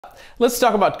Let's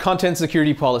talk about content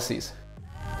security policies.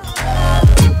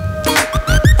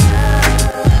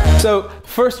 So,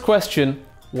 first question,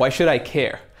 why should I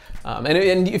care?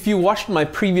 And if you watched my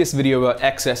previous video about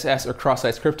XSS or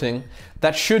cross-site scripting,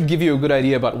 that should give you a good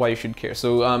idea about why you should care.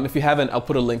 So if you haven't, I'll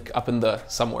put a link up in the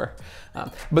somewhere.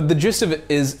 But the gist of it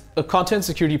is a content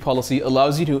security policy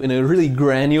allows you to, in a really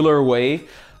granular way,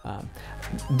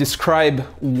 describe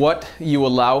what you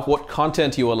allow, what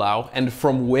content you allow, and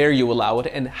from where you allow it,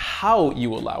 and how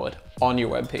you allow it on your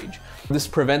web page. This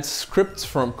prevents scripts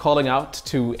from calling out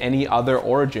to any other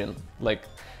origin. Like,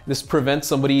 this prevents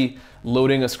somebody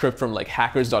loading a script from like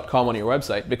hackers.com on your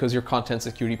website because your content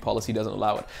security policy doesn't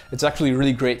allow it. It's actually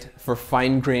really great for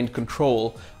fine-grained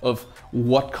control of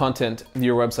what content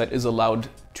your website is allowed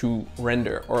to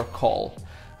render or call.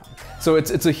 So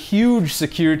it's a huge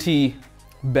security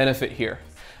benefit here.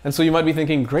 And so you might be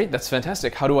thinking, great, that's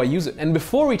fantastic. How do I use it? And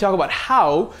before we talk about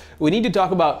how, we need to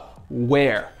talk about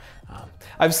where.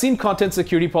 I've seen content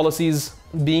security policies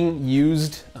being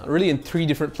used really in 3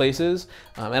 different places,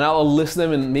 and I'll list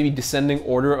them in maybe descending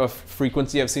order of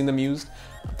frequency I've seen them used.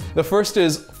 The first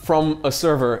is from a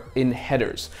server in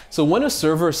headers. So when a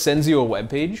server sends you a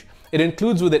web page, it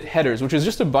includes with it headers, which is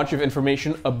just a bunch of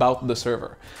information about the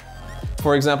server.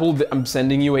 For example, I'm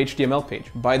sending you an HTML page.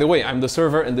 By the way, I'm the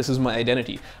server and this is my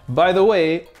identity. By the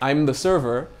way, I'm the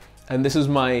server and this is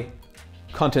my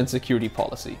content security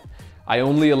policy. I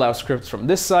only allow scripts from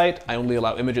this site, I only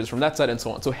allow images from that site, and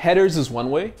so on. So headers is one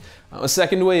way. A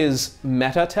second way is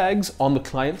meta tags on the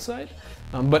client side.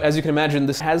 But as you can imagine,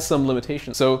 this has some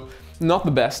limitations, so not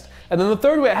the best. And then the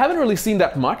third way, I haven't really seen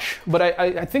that much, but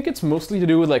I think it's mostly to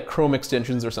do with like Chrome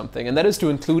extensions or something, and that is to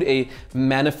include a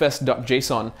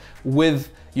manifest.json with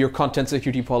your content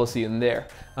security policy in there.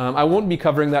 I won't be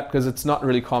covering that because it's not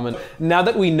really common. Now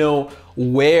that we know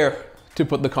where to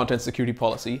put the content security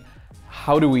policy,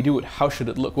 how do we do it? How should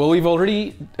it look? Well, we've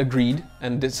already agreed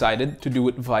and decided to do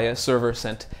it via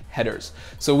server-sent headers.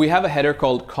 So we have a header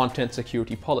called content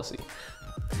security policy.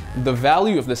 The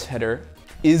value of this header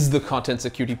is the content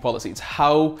security policy. It's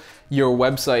how your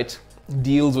website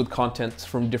deals with content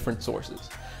from different sources.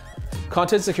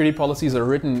 Content security policies are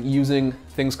written using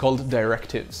things called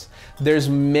directives. There's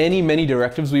many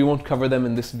directives. We won't cover them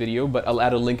in this video, but I'll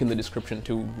add a link in the description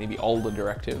to maybe all the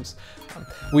directives.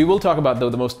 We will talk about, though,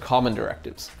 the most common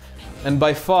directives. And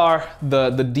by far, the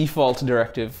default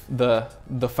directive,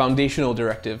 the foundational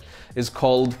directive, is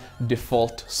called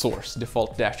default source,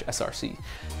 default-src.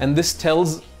 And this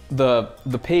tells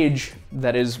the page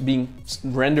that is being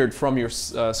rendered from your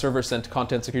server-sent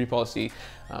content security policy,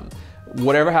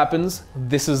 whatever happens,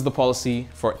 this is the policy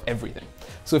for everything.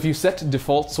 So if you set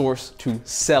default source to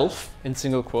self in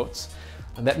single quotes,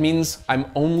 that means I'm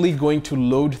only going to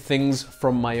load things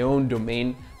from my own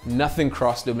domain. Nothing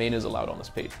cross-domain is allowed on this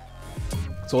page.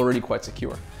 It's already quite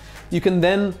secure. You can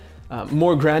then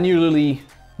more granularly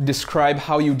describe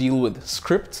how you deal with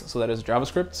scripts, so that is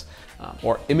JavaScripts,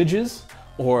 or images,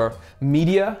 or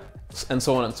media, and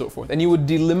so on and so forth. And you would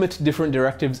delimit different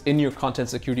directives in your content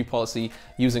security policy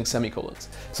using semicolons.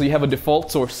 So you have a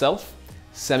default source self,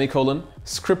 semicolon,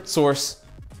 script source,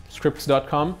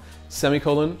 scripts.com,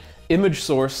 semicolon, image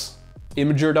source,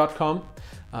 imager.com,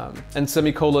 and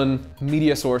semicolon,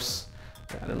 media source,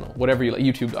 I don't know, whatever you like,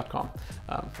 youtube.com.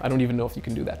 I don't even know if you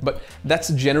can do that, but that's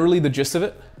generally the gist of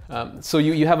it. So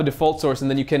you have a default source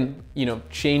and then you can,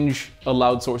 change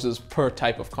allowed sources per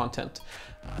type of content.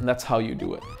 And that's how you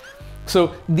do it.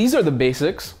 So these are the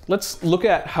basics. Let's look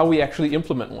at how we actually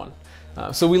implement one.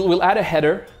 So we'll add a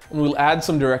header and we'll add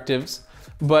some directives.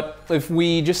 But if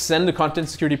we just send a content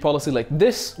security policy like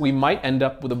this, we might end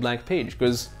up with a blank page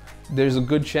because there's a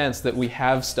good chance that we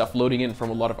have stuff loading in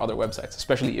from a lot of other websites,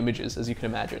 especially images, as you can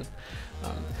imagine.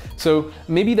 So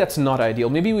maybe that's not ideal.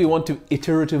 Maybe we want to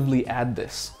iteratively add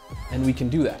this, and we can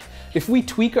do that. If we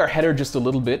tweak our header just a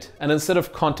little bit, and instead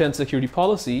of content security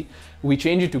policy, we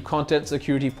change it to content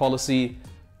security policy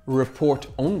report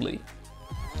only,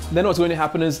 then what's going to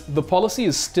happen is the policy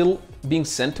is still being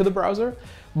sent to the browser,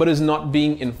 but is not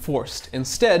being enforced.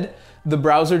 Instead, the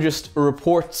browser just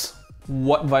reports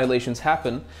what violations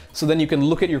happen, so then you can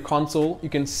look at your console, you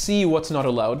can see what's not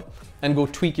allowed, and go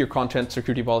tweak your content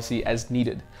security policy as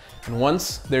needed. And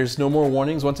once there's no more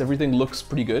warnings, once everything looks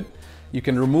pretty good, you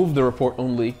can remove the report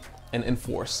only and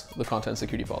enforce the content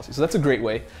security policy. So that's a great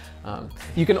way.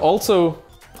 You can also,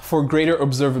 for greater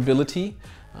observability,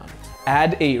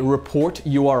 add a report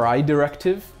URI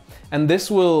directive, and this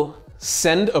will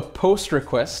send a post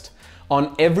request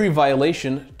on every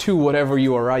violation to whatever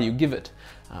URI you give it,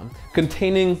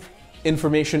 containing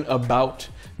information about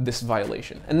this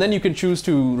violation. And then you can choose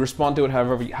to respond to it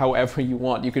however you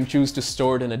want. You can choose to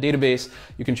store it in a database,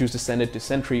 you can choose to send it to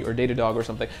Sentry or Datadog or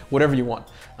something, whatever you want.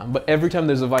 But every time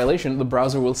there's a violation, the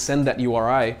browser will send that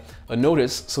URI a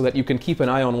notice so that you can keep an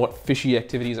eye on what fishy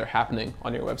activities are happening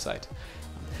on your website.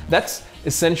 That's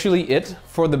essentially it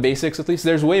for the basics, at least.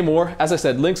 There's way more. As I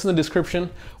said, links in the description.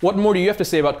 What more do you have to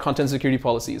say about content security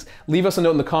policies? Leave us a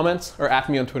note in the comments or at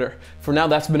me on Twitter. For now,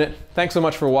 that's been it. Thanks so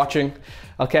much for watching.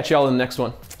 I'll catch y'all in the next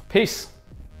one. Peace.